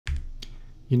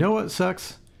You know what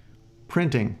sucks?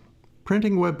 Printing.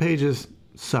 Printing web pages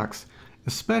sucks,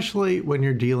 especially when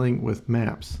you're dealing with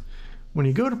maps. When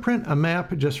you go to print a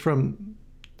map just from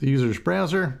the user's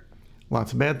browser,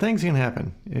 lots of bad things can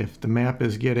happen. If the map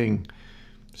is getting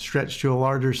stretched to a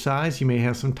larger size, you may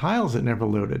have some tiles that never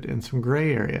loaded and some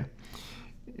gray area.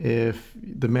 If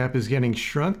the map is getting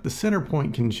shrunk, the center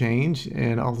point can change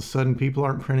and all of a sudden people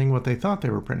aren't printing what they thought they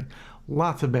were printing.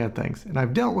 Lots of bad things. And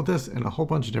I've dealt with this in a whole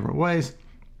bunch of different ways.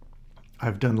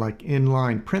 I've done like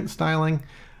inline print styling.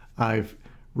 I've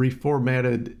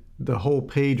reformatted the whole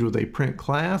page with a print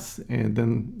class and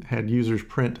then had users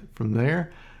print from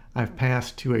there. I've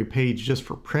passed to a page just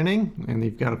for printing, and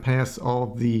they've got to pass all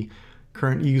of the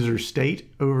current user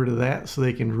state over to that so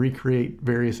they can recreate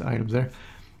various items there.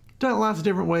 Done it lots of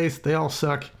different ways. They all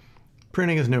suck.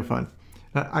 Printing is no fun.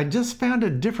 I just found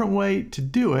a different way to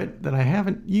do it that I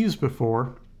haven't used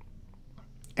before,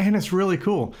 and it's really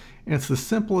cool. And it's the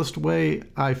simplest way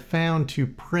I found to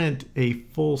print a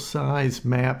full-size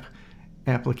map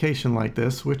application like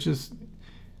this, which is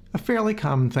a fairly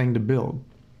common thing to build.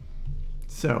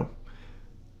 So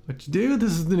what you do,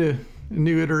 this is the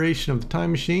new iteration of the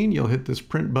time machine. You'll hit this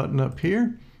print button up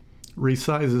here,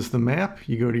 resizes the map.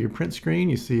 You go to your print screen,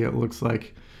 you see it looks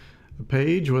like a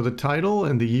page with a title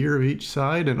and the year of each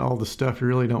side and all the stuff you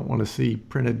really don't want to see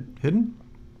printed hidden.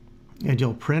 And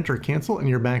you'll print or cancel and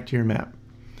you're back to your map.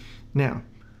 Now,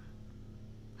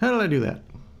 how did I do that?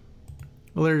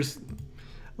 Well, there's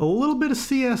a little bit of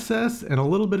CSS and a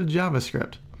little bit of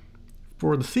JavaScript.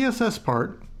 For the CSS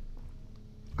part,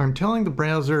 I'm telling the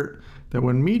browser that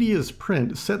when media is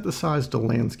print, set the size to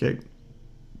landscape.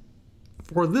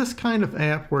 For this kind of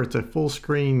app where it's a full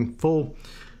screen, full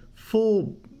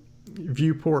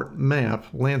viewport map,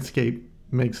 landscape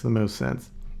makes the most sense.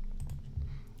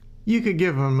 You could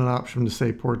give them an option to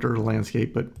say portrait or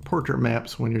landscape, but portrait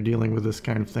maps when you're dealing with this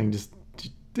kind of thing,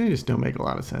 they just don't make a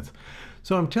lot of sense.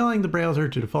 So I'm telling the browser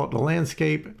to default to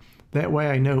landscape. That way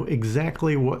I know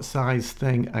exactly what size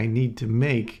thing I need to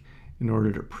make in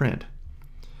order to print.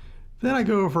 Then I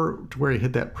go over to where you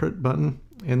hit that print button,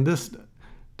 and this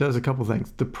does a couple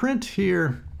things. The print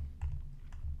here,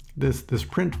 this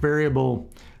print variable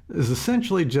is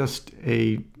essentially just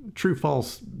a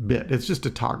true-false bit. It's just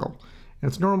a toggle.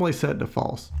 It's normally set to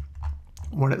false.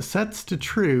 When it sets to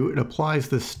true, it applies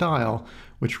this style,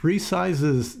 which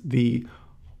resizes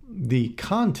the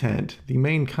content, the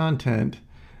main content,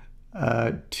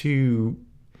 to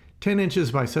 10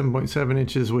 inches by 7.7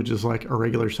 inches, which is like a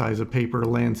regular size of paper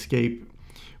landscape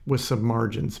with some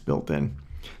margins built in.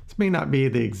 This may not be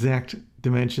the exact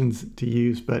dimensions to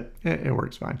use, but it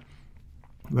works fine.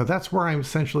 But that's where I'm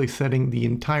essentially setting the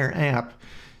entire app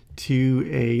to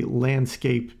a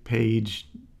landscape page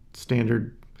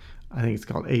standard, I think it's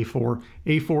called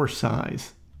A4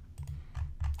 size.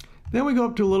 Then we go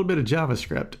up to a little bit of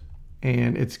JavaScript,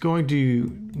 and it's going to,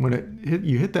 when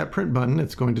you hit that print button,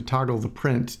 it's going to toggle the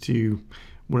print to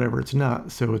whatever it's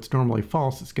not. So it's normally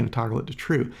false, it's going to toggle it to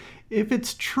true. If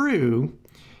it's true,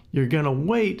 you're going to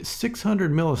wait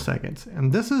 600 milliseconds.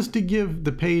 And this is to give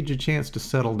the page a chance to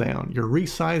settle down. You're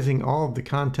resizing all of the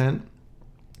content,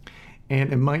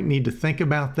 and it might need to think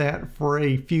about that for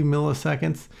a few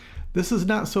milliseconds. This is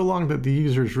not so long that the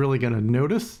user is really going to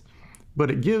notice,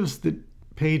 but it gives the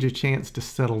page a chance to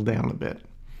settle down a bit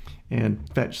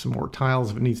and fetch some more tiles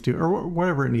if it needs to, or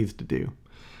whatever it needs to do.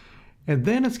 And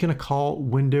then it's going to call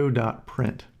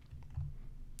window.print.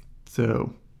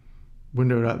 So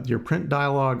your print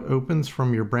dialog opens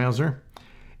from your browser.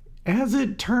 As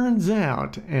it turns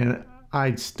out, and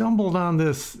I stumbled on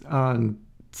this on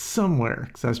somewhere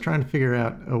because I was trying to figure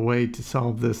out a way to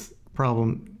solve this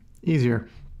problem easier.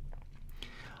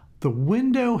 The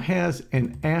window has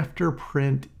an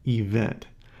afterprint event.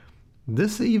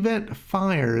 This event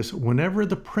fires whenever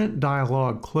the print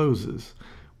dialog closes,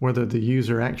 whether the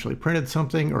user actually printed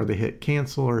something or they hit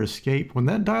cancel or escape. When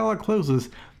that dialog closes,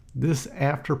 this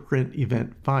afterprint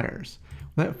event fires.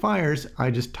 When that fires,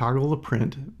 I just toggle the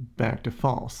print back to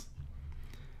false.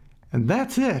 And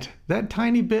that's it. That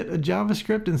tiny bit of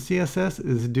JavaScript and CSS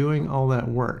is doing all that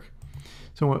work.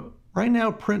 So right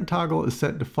now, print toggle is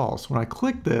set to false. When I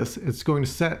click this, it's going to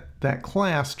set that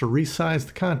class to resize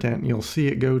the content, and you'll see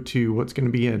it go to what's going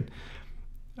to be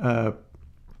a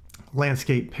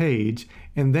landscape page,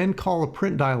 and then call a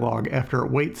print dialog after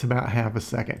it waits about half a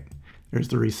second. There's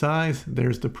the resize,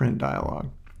 there's the print dialog.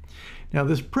 Now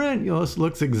this print, this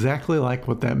looks exactly like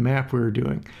what that map we were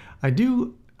doing. I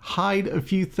do hide a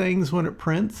few things when it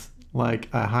prints, like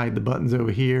I hide the buttons over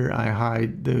here, I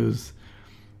hide those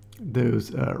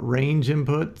range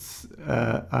inputs,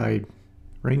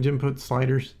 range input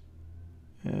sliders.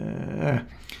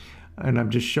 and I'm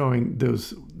just showing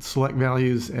those select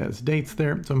values as dates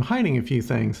there. So I'm hiding a few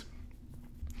things,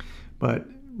 but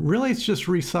really it's just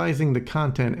resizing the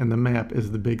content, and the map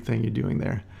is the big thing you're doing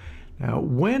there. Now,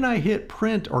 when I hit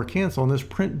print or cancel and this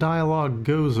print dialog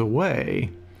goes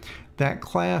away, that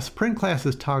print class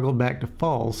is toggled back to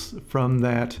false from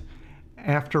that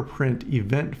after print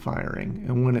event firing.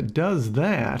 And when it does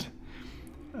that,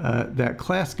 that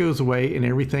class goes away and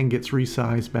everything gets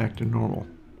resized back to normal.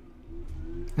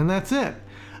 And that's it.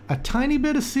 A tiny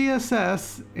bit of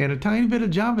CSS and a tiny bit of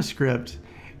JavaScript,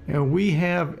 and we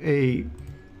have a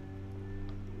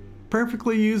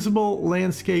perfectly usable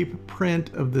landscape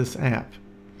print of this app.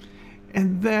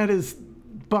 And that is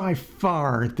by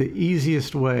far the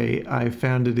easiest way I've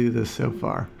found to do this so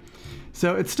far.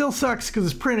 So it still sucks because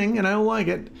it's printing and I don't like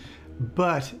it,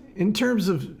 but in terms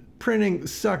of printing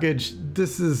suckage,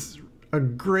 this is a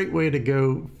great way to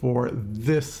go for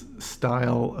this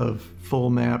style of full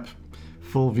map,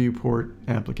 full viewport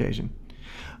application.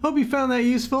 Hope you found that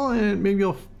useful, and maybe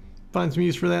you'll find some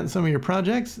use for that in some of your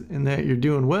projects, and that you're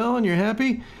doing well and you're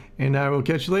happy, and I will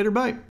catch you later. Bye.